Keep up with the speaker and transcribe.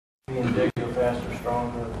Being bigger, faster,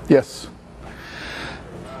 stronger. Yes.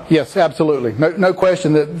 Yes, absolutely. No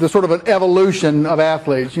question that the sort of an evolution of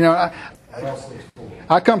athletes. You know,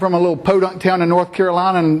 I come from a little podunk town in North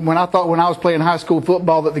Carolina, and when I was playing high school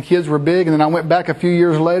football that the kids were big, and then I went back a few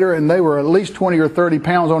years later and they were at least 20 or 30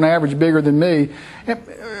 pounds on average bigger than me,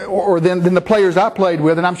 or than the players I played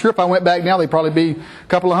with. And I'm sure if I went back now, they'd probably be a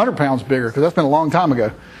couple of 100 pounds bigger, because that's been a long time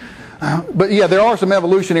ago. But yeah, there are some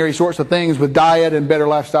evolutionary sorts of things with diet and better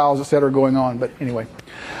lifestyles, et cetera, going on. But anyway.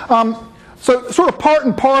 So sort of part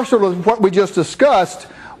and parcel of what we just discussed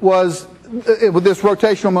was with this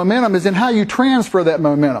rotational momentum is in how you transfer that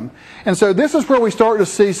momentum. And so this is where we start to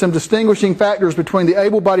see some distinguishing factors between the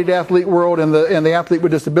able-bodied athlete world and the athlete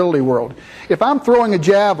with disability world. If I'm throwing a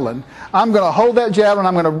javelin, I'm going to hold that javelin,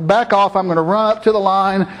 I'm going to back off, I'm going to run up to the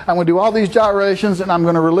line, I'm going to do all these gyrations, and I'm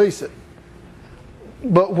going to release it.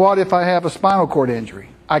 But what if I have a spinal cord injury?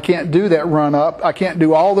 I can't do that run up. I can't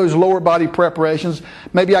do all those lower body preparations.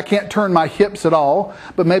 Maybe I can't turn my hips at all,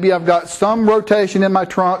 but maybe I've got some rotation in my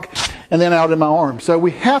trunk and then out in my arms. So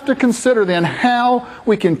we have to consider then how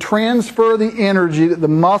we can transfer the energy that the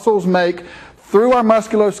muscles make through our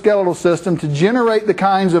musculoskeletal system to generate the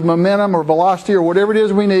kinds of momentum or velocity or whatever it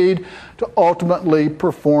is we need to ultimately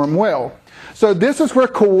perform well. So this is where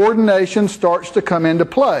coordination starts to come into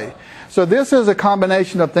play. So this is a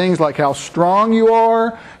combination of things like how strong you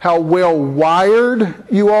are, how well wired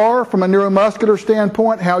you are from a neuromuscular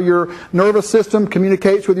standpoint, how your nervous system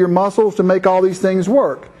communicates with your muscles to make all these things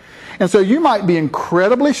work. And so you might be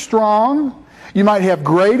incredibly strong, you might have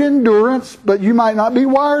great endurance, but you might not be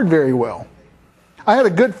wired very well. I had a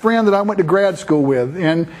good friend that I went to grad school with,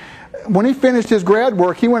 and when he finished his grad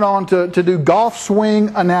work, he went on to do golf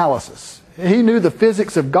swing analysis. He knew the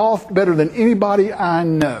physics of golf better than anybody I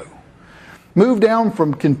know. Moved down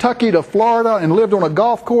from Kentucky to Florida and lived on a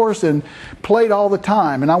golf course and played all the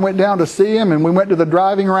time. And I went down to see him, and we went to the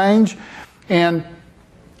driving range, and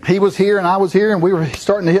he was here and I was here, and we were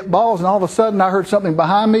starting to hit balls, and all of a sudden I heard something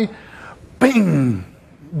behind me. Bing!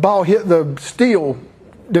 Ball hit the steel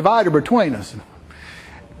divider between us. And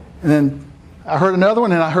then I heard another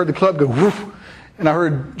one, and I heard the club go woof, and I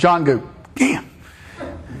heard John go, damn.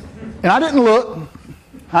 And I didn't look.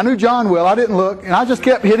 I knew John well. I didn't look. And I just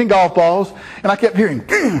kept hitting golf balls. And I kept hearing,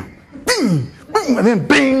 bing, bing, bing, and then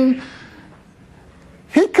bing.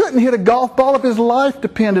 He couldn't hit a golf ball if his life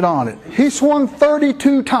depended on it. He swung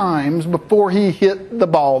 32 times before he hit the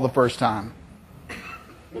ball the first time.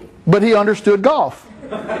 But he understood golf.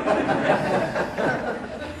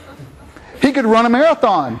 He could run a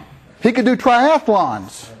marathon. He could do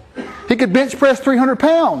triathlons. He could bench press 300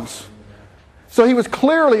 pounds. So he was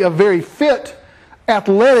clearly a very fit,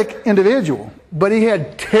 athletic individual, but he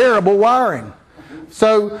had terrible wiring.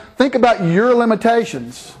 So think about your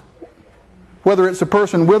limitations, whether it's a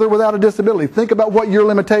person with or without a disability. Think about what your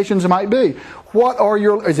limitations might be. What are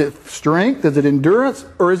your, is it strength, is it endurance,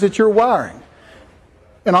 or is it your wiring?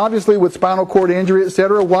 And obviously with spinal cord injury,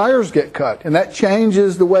 etc., wires get cut, and that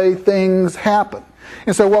changes the way things happen.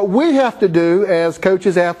 And so what we have to do as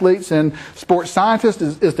coaches, athletes, and sports scientists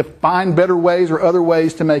is to find better ways or other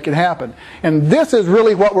ways to make it happen. And this is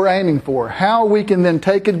really what we're aiming for, how we can then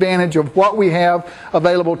take advantage of what we have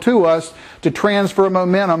available to us to transfer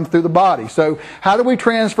momentum through the body. So how do we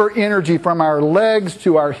transfer energy from our legs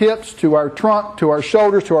to our hips, to our trunk, to our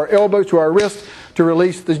shoulders, to our elbows, to our wrists to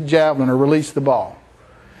release the javelin or release the ball?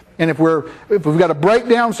 And if we've got a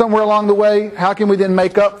breakdown somewhere along the way, how can we then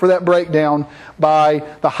make up for that breakdown by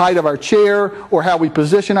the height of our chair or how we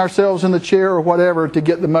position ourselves in the chair or whatever to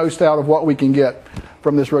get the most out of what we can get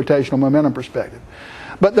from this rotational momentum perspective?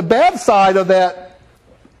 But the bad side of that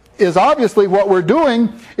is obviously what we're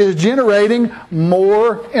doing is generating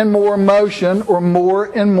more and more motion or more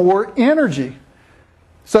and more energy.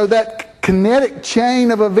 So that kinetic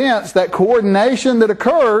chain of events, that coordination that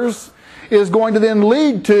occurs, is going to then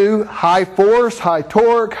lead to high force, high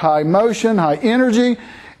torque, high motion, high energy.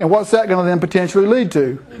 And what's that going to then potentially lead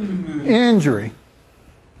to? Injury.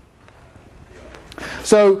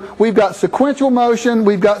 So we've got sequential motion,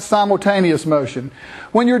 we've got simultaneous motion.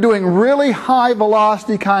 When you're doing really high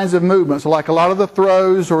velocity kinds of movements, like a lot of the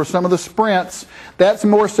throws or some of the sprints, that's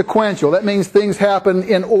more sequential. That means things happen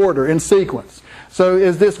in order, in sequence. So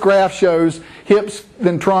as this graph shows, hips,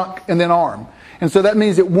 then trunk, and then arm. And so that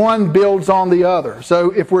means that one builds on the other. So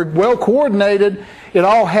if we're well coordinated, it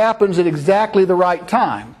all happens at exactly the right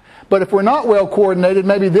time. But if we're not well coordinated,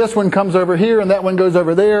 maybe this one comes over here and that one goes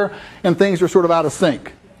over there, and things are sort of out of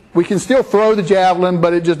sync. We can still throw the javelin,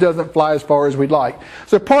 but it just doesn't fly as far as we'd like.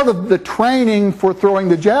 So part of the training for throwing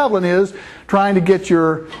the javelin is trying to get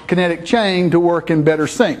your kinetic chain to work in better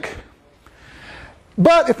sync.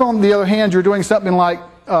 But if on the other hand you're doing something like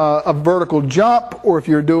a vertical jump, or if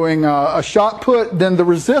you're doing a shot put, then the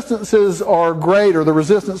resistances are greater. The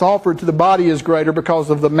resistance offered to the body is greater because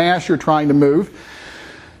of the mass you're trying to move.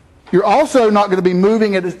 You're also not going to be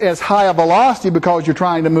moving at as high a velocity because you're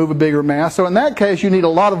trying to move a bigger mass. So in that case, you need a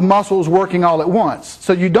lot of muscles working all at once.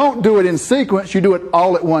 So you don't do it in sequence, you do it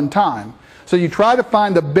all at one time. So you try to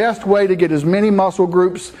find the best way to get as many muscle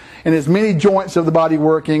groups and as many joints of the body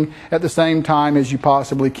working at the same time as you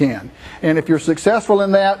possibly can. And if you're successful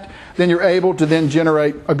in that, then you're able to then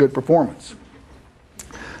generate a good performance.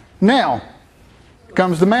 Now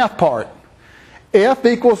comes the math part. F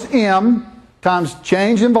equals m times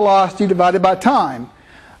change in velocity divided by time.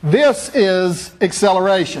 This is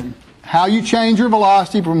acceleration. How you change your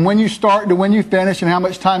velocity from when you start to when you finish, and how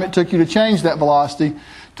much time it took you to change that velocity,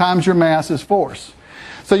 times your mass is force.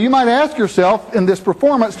 So you might ask yourself, in this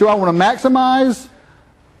performance, do I want to maximize,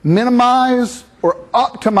 minimize, or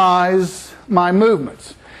optimize my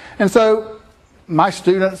movements? And so my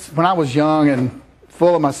students, when I was young and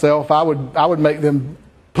full of myself, I would make them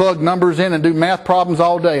plug numbers in and do math problems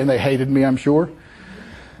all day, and they hated me, I'm sure.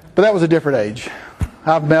 But that was a different age.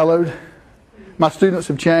 I've mellowed. My students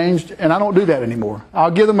have changed, and I don't do that anymore. I'll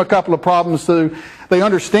give them a couple of problems so they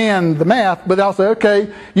understand the math, but I'll say,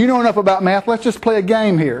 okay, you know enough about math, let's just play a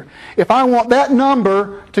game here. If I want that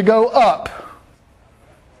number to go up,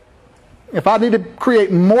 if I need to create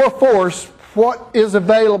more force, what is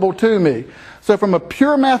available to me? So from a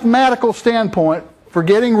pure mathematical standpoint,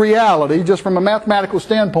 forgetting reality, just from a mathematical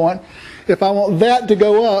standpoint, if I want that to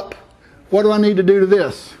go up, what do I need to do to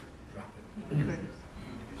this?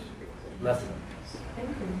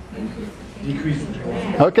 Decrease.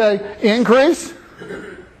 Okay, increase,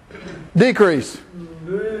 decrease,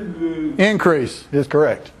 increase is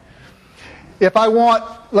correct. If I want,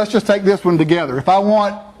 let's just take this one together. If I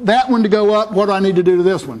want that one to go up, what do I need to do to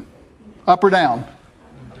this one? Up or down?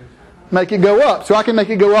 Make it go up. So I can make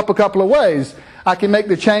it go up a couple of ways. I can make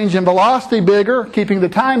the change in velocity bigger, keeping the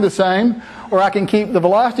time the same, or I can keep the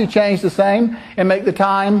velocity change the same and make the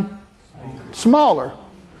time smaller.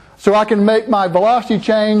 So I can make my velocity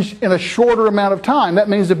change in a shorter amount of time. That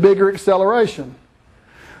means a bigger acceleration.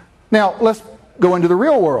 Now, let's go into the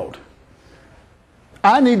real world.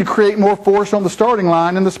 I need to create more force on the starting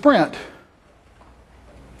line in the sprint.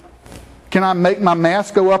 Can I make my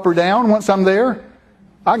mass go up or down once I'm there?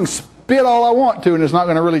 I can spit all I want to, and it's not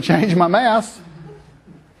going to really change my mass.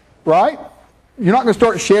 Right? You're not going to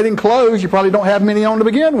start shedding clothes you probably don't have many on to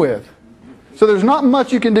begin with. So there's not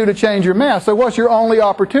much you can do to change your mass. So what's your only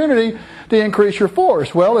opportunity to increase your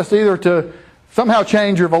force? Well, it's either to somehow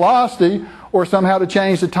change your velocity or somehow to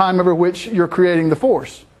change the time over which you're creating the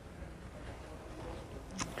force.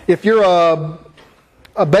 If you're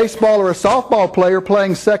a baseball or a softball player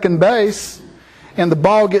playing second base, and the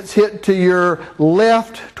ball gets hit to your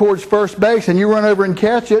left towards first base, and you run over and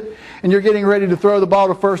catch it, and you're getting ready to throw the ball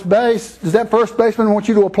to first base, does that first baseman want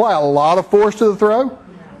you to apply a lot of force to the throw?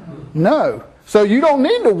 No. So you don't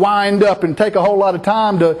need to wind up and take a whole lot of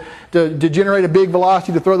time to generate a big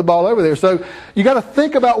velocity to throw the ball over there. So you got to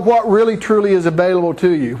think about what really truly is available to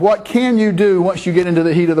you. What can you do once you get into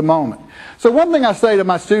the heat of the moment? So one thing I say to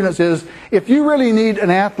my students is, if you really need an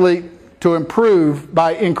athlete to improve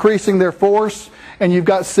by increasing their force, and you've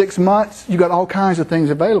got 6 months, you've got all kinds of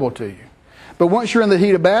things available to you. But once you're in the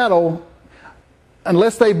heat of battle,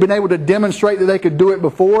 unless they've been able to demonstrate that they could do it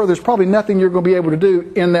before, there's probably nothing you're going to be able to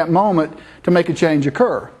do in that moment to make a change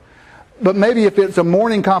occur. But maybe if it's a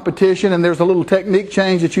morning competition and there's a little technique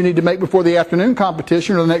change that you need to make before the afternoon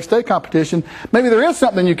competition or the next day competition, maybe there is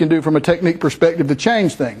something you can do from a technique perspective to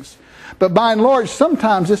change things. But by and large,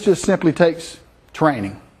 sometimes this just simply takes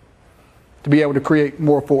training to be able to create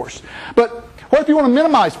more force. But what if you want to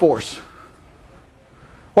minimize force?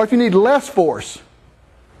 What if you need less force?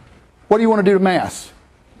 What do you want to do to mass?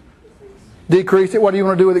 Decrease it. What do you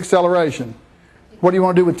want to do with acceleration? What do you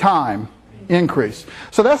want to do with time? Increase.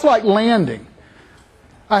 So that's like landing.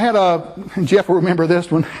 I had Jeff will remember this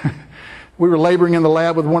one. We were laboring in the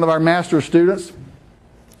lab with one of our master's students.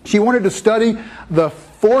 She wanted to study the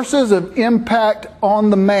forces of impact on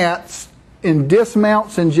the mats in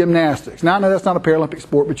dismounts and gymnastics. Now, I know that's not a Paralympic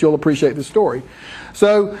sport, but you'll appreciate the story.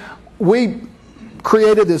 So we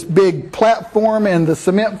created this big platform in the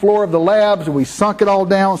cement floor of the labs. We sunk it all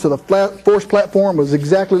down so the force platform was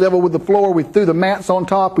exactly level with the floor. We threw the mats on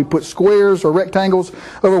top. We put squares or rectangles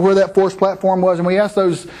over where that force platform was. And we asked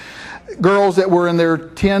those girls that were in their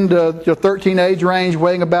 10 to 13 age range,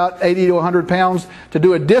 weighing about 80 to 100 pounds, to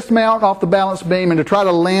do a dismount off the balance beam and to try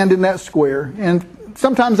to land in that square. And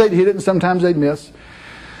sometimes they'd hit it and sometimes they'd miss.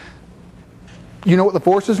 You know what the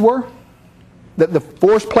forces were? that the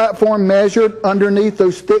force platform measured underneath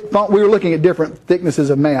those thick foam, we were looking at different thicknesses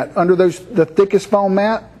of mat, under the thickest foam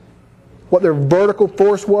mat, what their vertical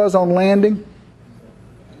force was on landing.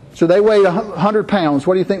 So they weighed 100 pounds.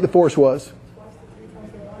 What do you think the force was?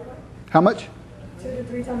 How much? 2 to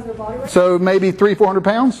 3 times their body weight. So maybe 300-400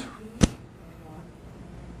 pounds?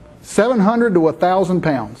 700 to 1,000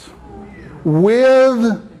 pounds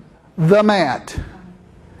with the mat.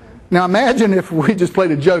 Now imagine if we just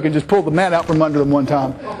played a joke and just pulled the mat out from under them one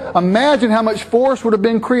time. Imagine how much force would have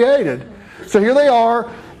been created. So here they are,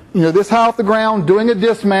 this high off the ground, doing a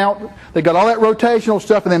dismount. They got all that rotational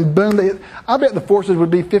stuff, and then boom, I bet the forces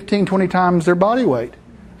would be 15, 20 times their body weight.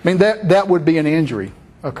 I mean, that would be an injury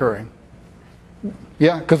occurring.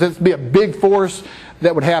 Yeah, because it'd be a big force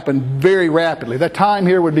that would happen very rapidly. The time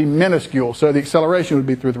here would be minuscule, so the acceleration would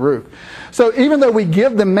be through the roof. So even though we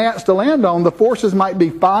give them mats to land on, the forces might be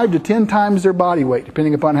 5 to 10 times their body weight,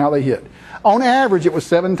 depending upon how they hit. On average, it was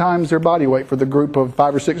 7 times their body weight for the group of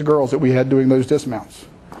 5 or 6 girls that we had doing those dismounts.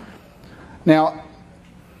 Now,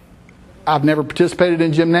 I've never participated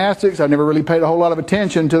in gymnastics. I've never really paid a whole lot of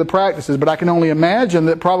attention to the practices, but I can only imagine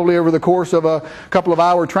that probably over the course of a couple of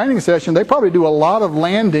hour training session, they probably do a lot of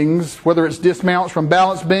landings, whether it's dismounts from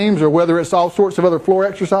balance beams or whether it's all sorts of other floor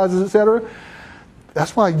exercises, etc.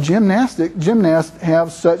 That's why gymnasts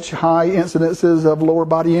have such high incidences of lower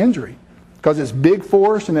body injury, because it's big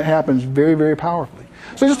force and it happens very, very powerfully.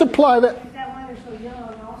 So just apply that. Is that why they're so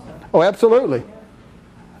young also? Oh, absolutely.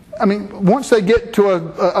 I mean, once they get to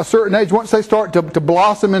a certain age, once they start to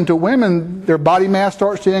blossom into women, their body mass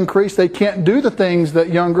starts to increase. They can't do the things that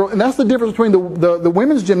young girls... And that's the difference between the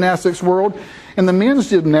women's gymnastics world and the men's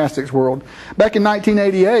gymnastics world. Back in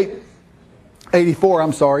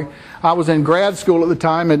 1984, I was in grad school at the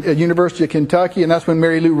time at University of Kentucky, and that's when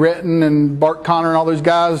Mary Lou Retton and Bart Connor and all those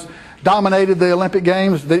guys dominated the Olympic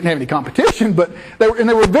Games. They didn't have any competition, but they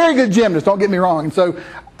were very good gymnasts, don't get me wrong. And so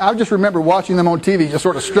I just remember watching them on TV just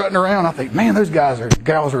sort of strutting around. I think, man, those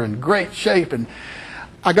gals are in great shape. And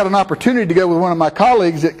I got an opportunity to go with one of my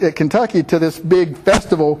colleagues at Kentucky to this big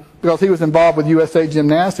festival because he was involved with USA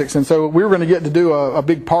Gymnastics. And so we were going to get to do a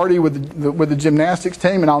big party with the gymnastics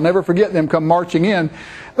team, and I'll never forget them come marching in.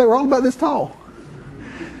 They were all about this tall.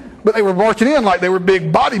 But they were marching in like they were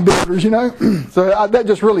big bodybuilders, So that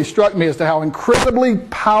just really struck me as to how incredibly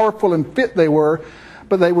powerful and fit they were,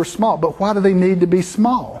 but they were small. But why do they need to be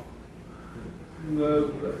small?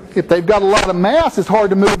 If they've got a lot of mass, it's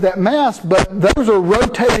hard to move that mass, but those are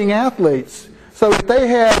rotating athletes. So if they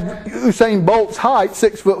had Usain Bolt's height,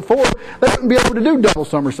 6'4", they wouldn't be able to do double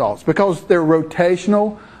somersaults because their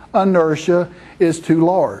rotational inertia is too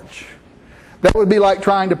large. That would be like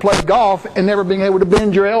trying to play golf and never being able to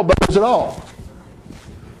bend your elbows at all.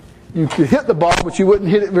 You could hit the ball, but you wouldn't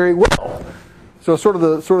hit it very well. So sort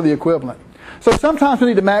of the equivalent. So sometimes we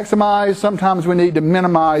need to maximize, sometimes we need to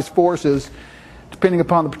minimize forces, depending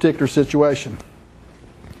upon the particular situation.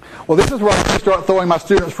 Well, this is where I start throwing my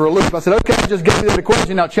students for a loop. I said, okay, I just gave you that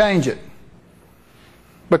equation, now change it.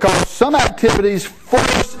 Because some activities,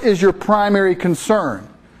 force is your primary concern.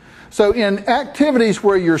 So in activities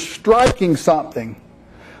where you're striking something,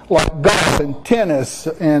 like golf and tennis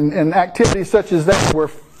and activities such as that, where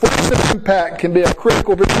force of impact can be a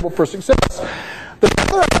critical variable for success, there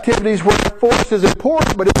are other activities where force is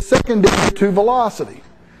important, but it's secondary to velocity.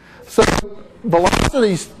 So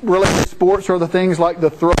velocity-related sports are the things like the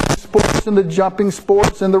throwing sports and the jumping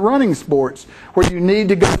sports and the running sports, where you need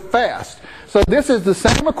to go fast. So this is the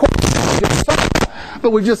same equation,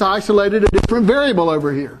 but we just isolated a different variable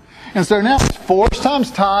over here. And so now it's force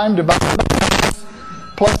times time divided by mass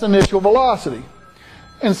plus initial velocity.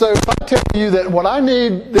 And so if I tell you that what I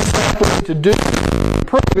need this athlete to do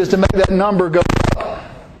improve is to make that number go up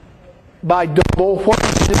by double, what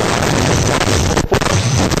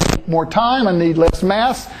more time, I need less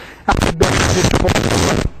mass, I need better force.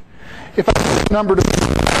 If I want the number to be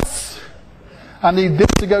less, I need this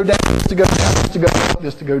to go down, this to go down, this to go up,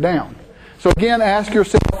 this to go down. So again, ask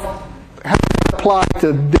yourself, how does it apply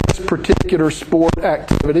to this particular sport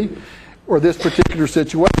activity or this particular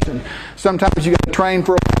situation? Sometimes you got to train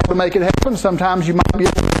for a while to make it happen. Sometimes you might be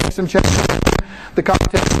able to make some changes in the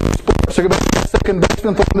context of the sport. So second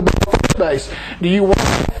baseman throwing the ball first base. Do you want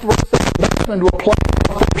the second baseman to apply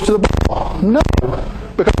force to the ball? No,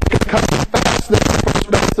 because it's coming fast. Then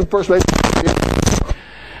the first baseman.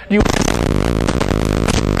 You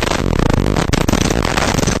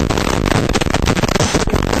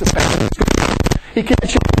he can't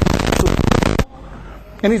shoot,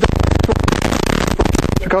 and he's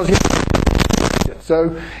because he so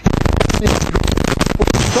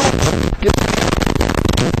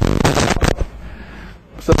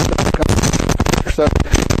So,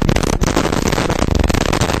 well,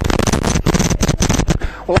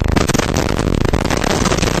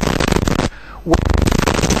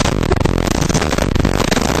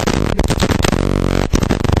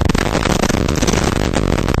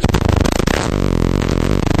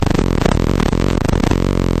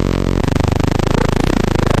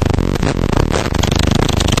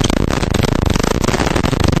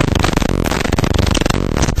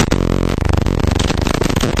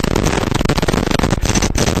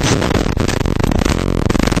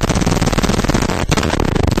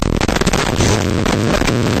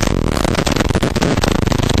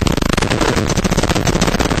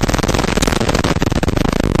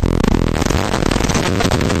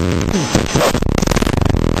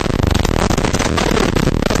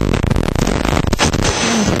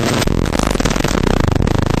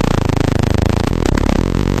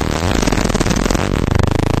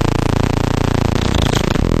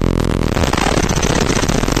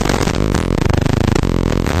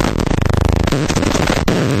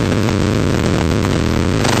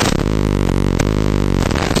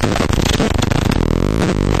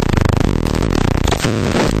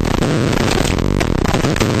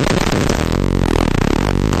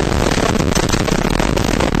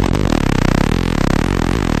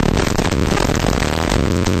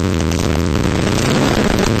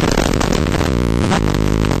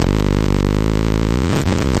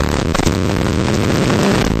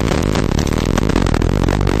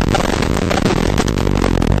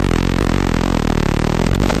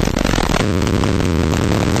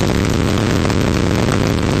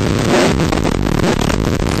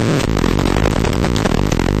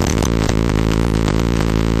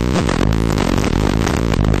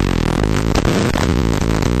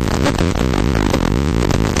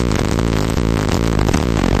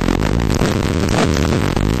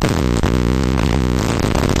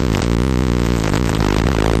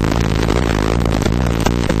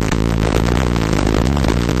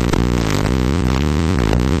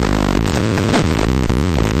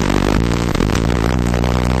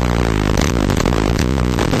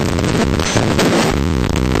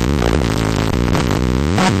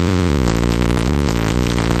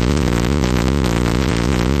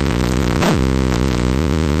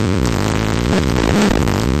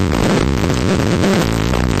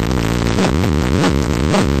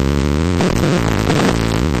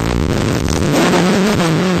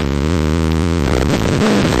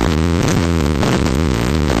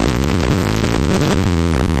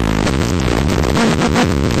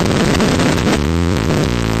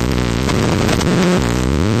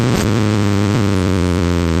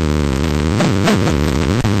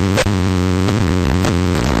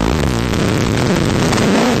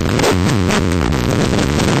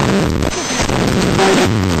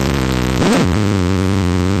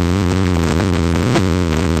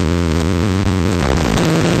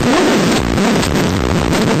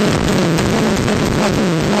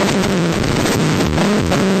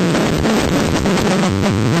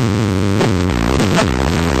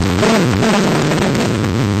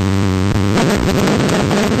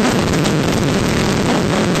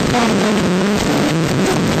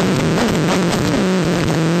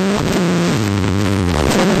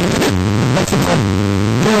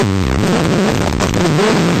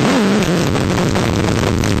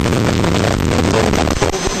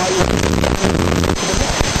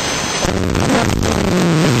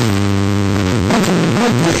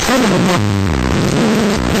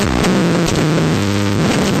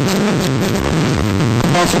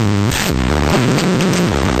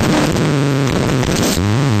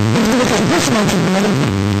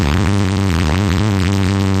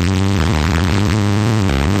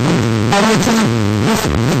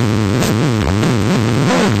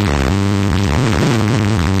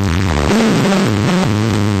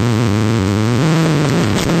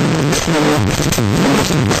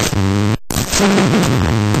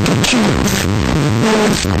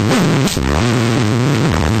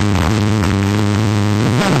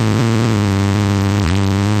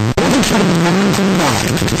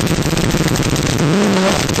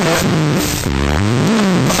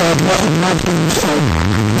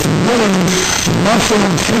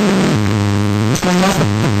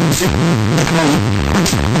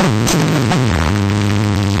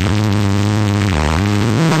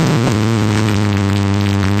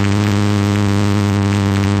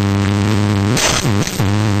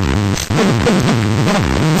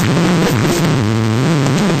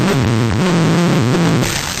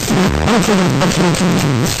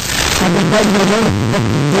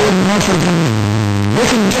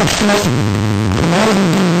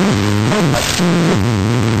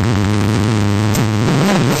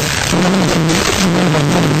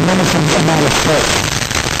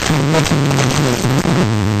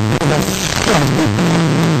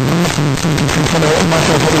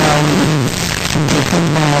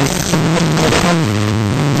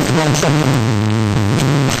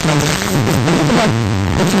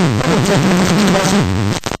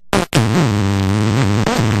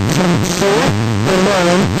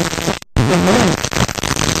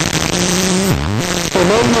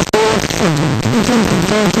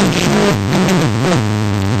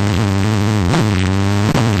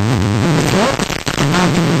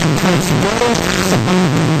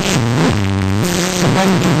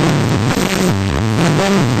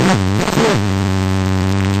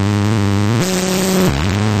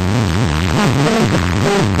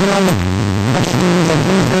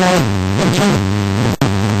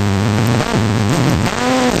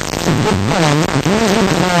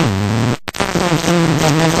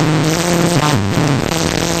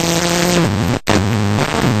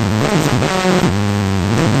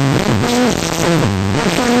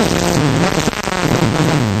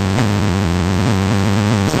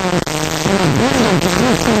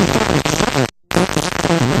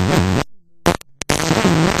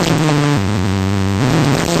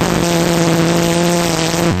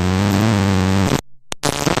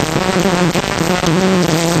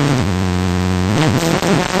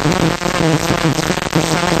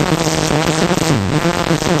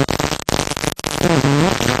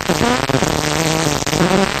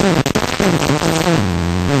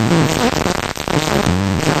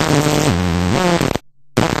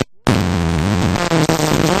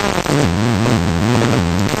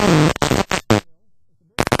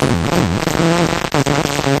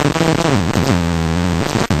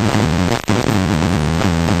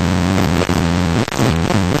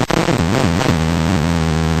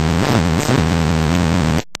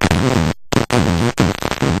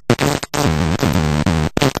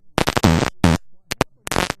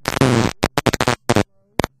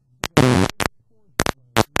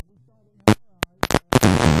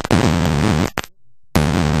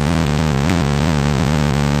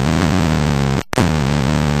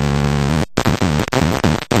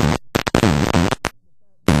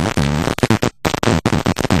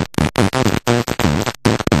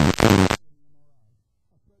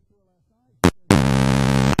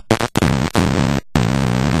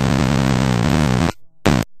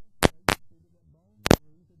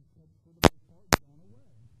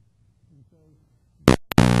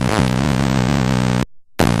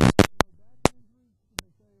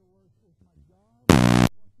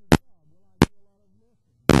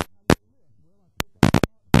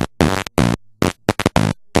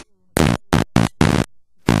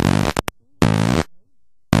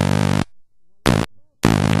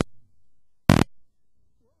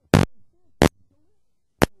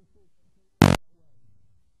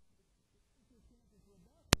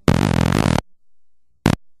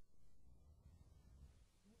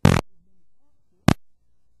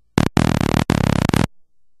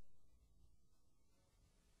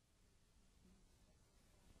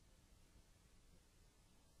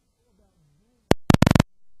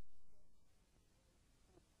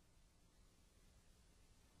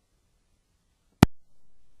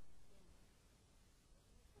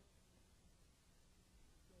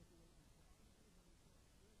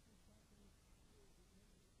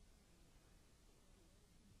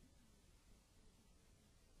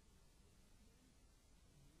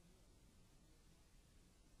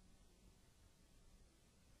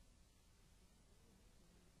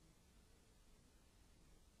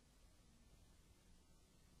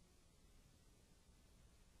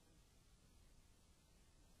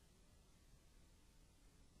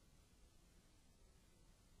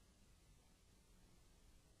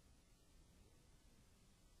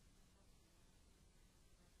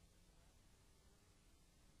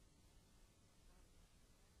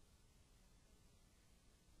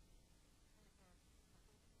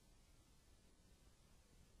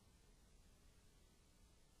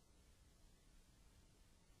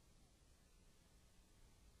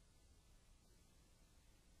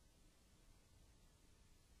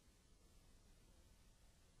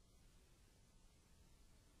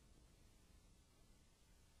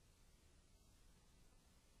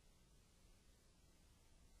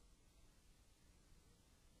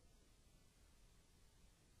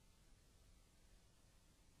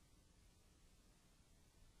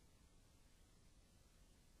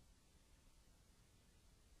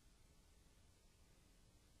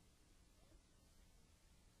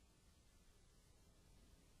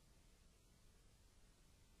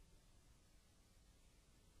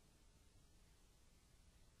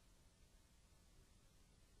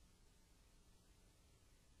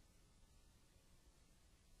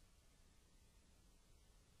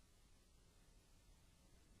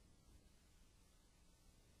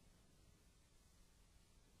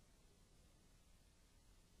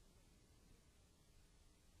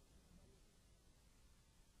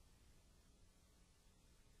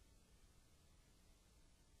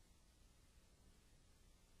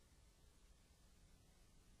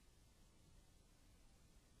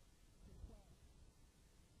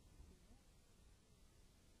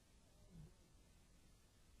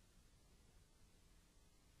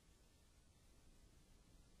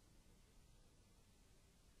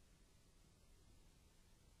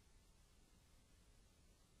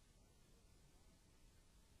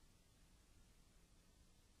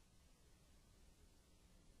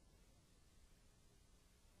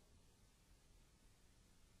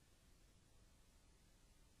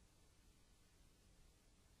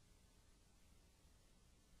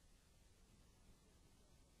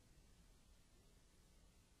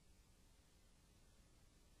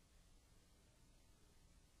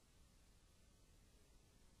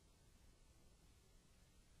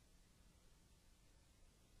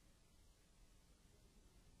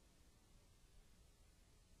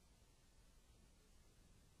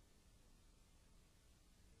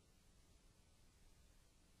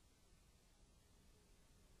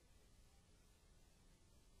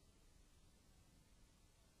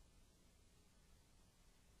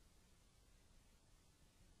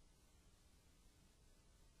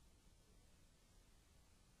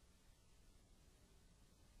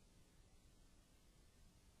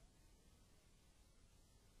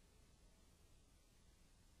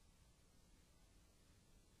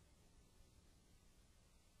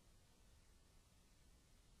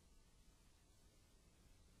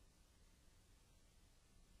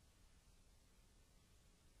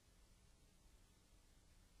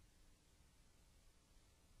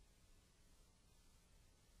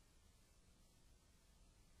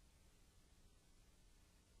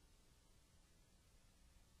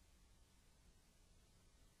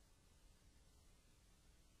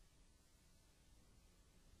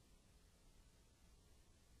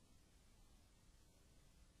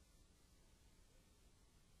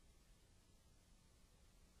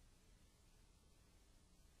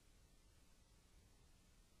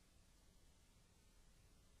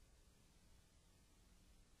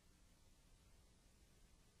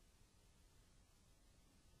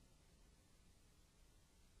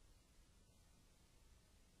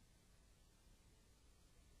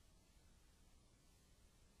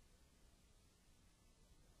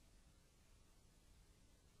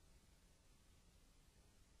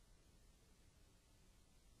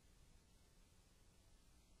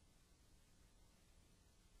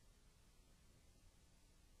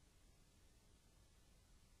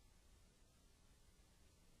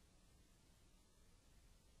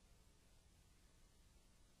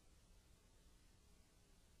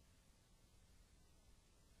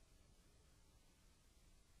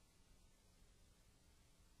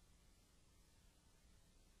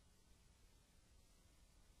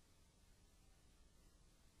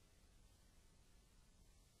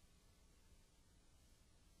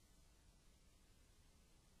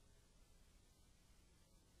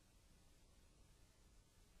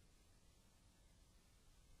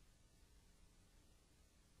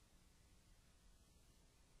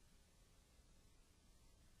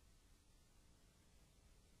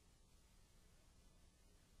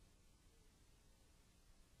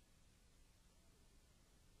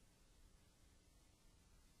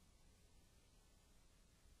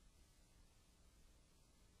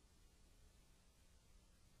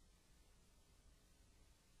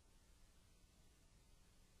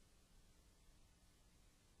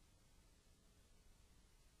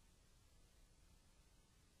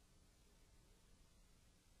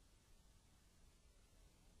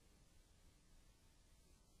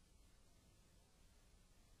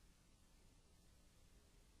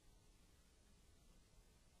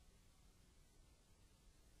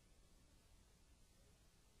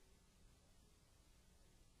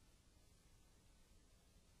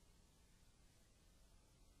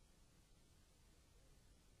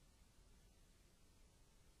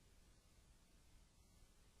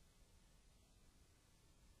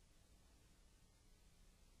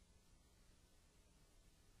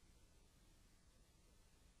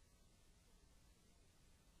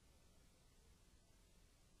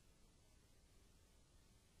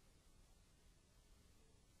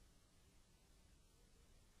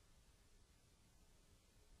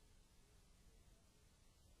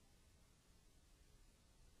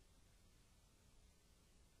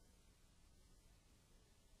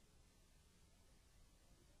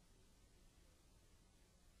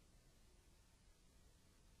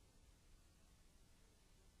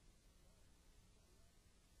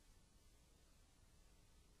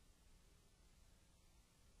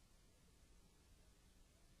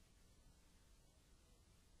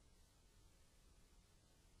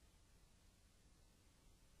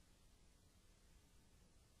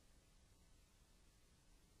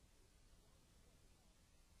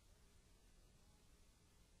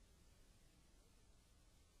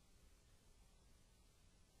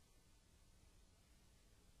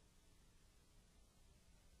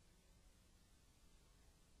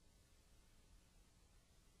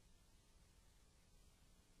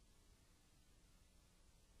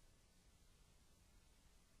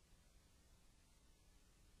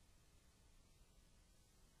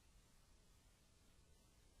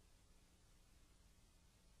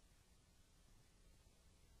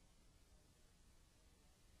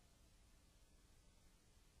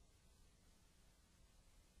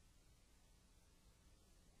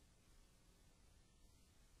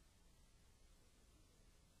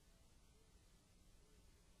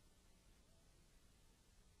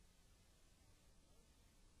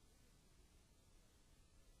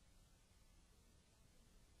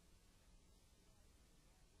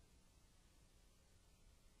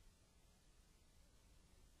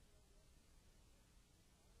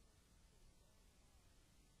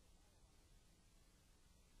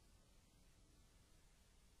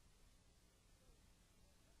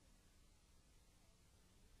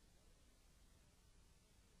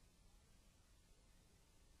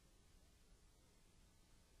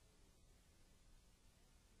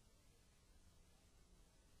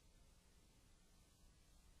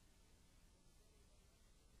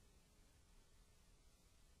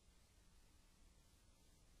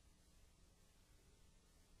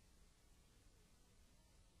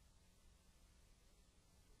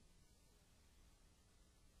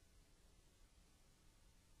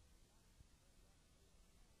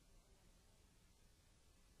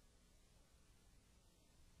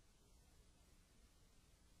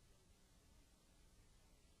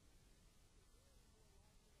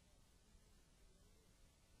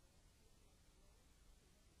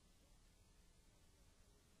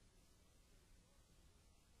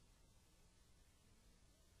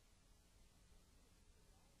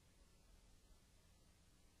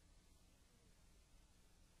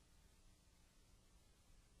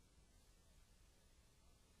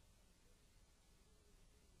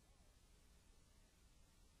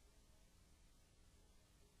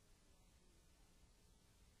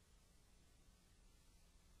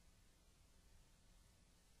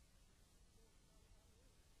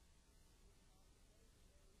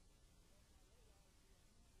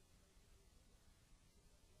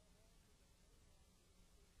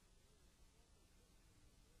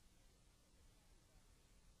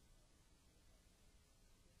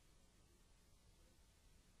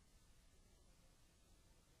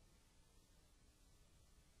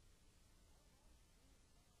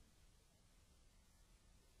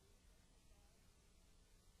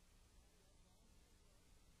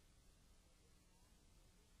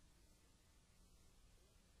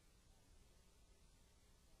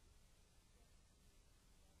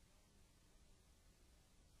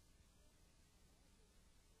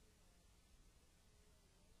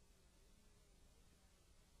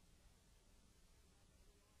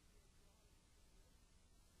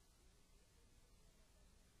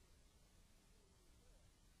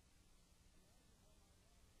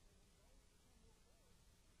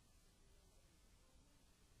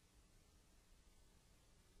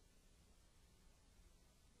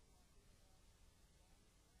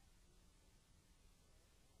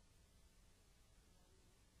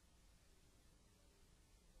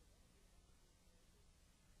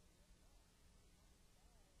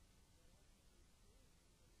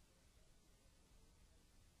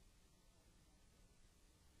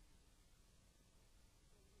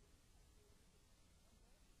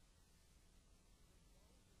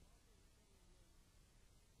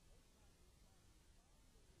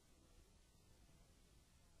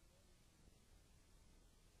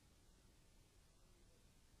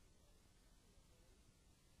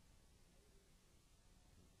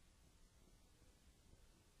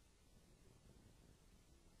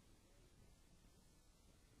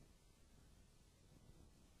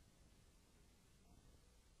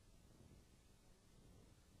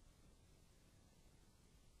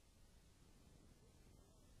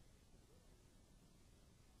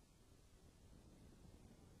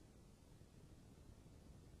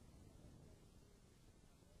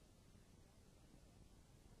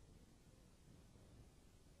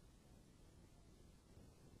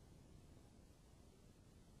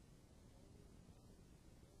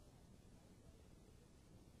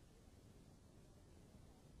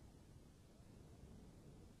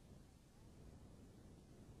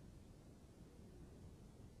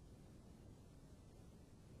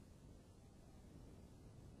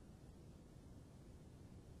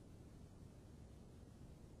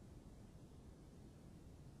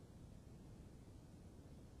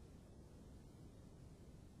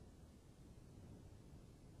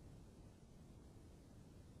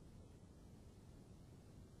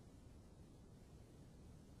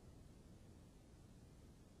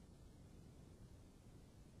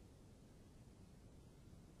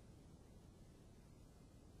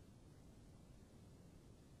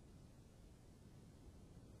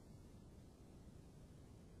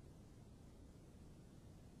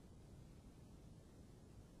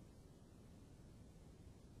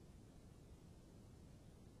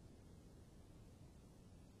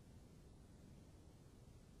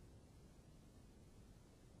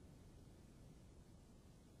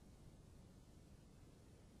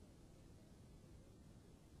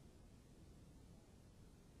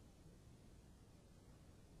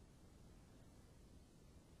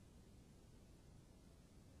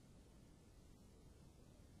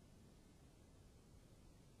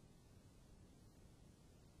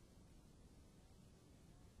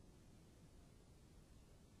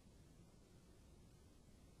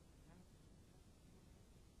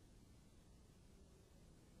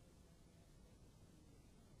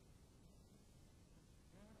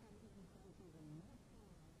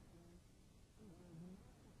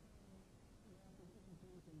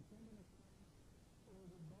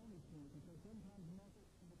 point because sometimes muscle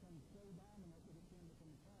becomes so dominant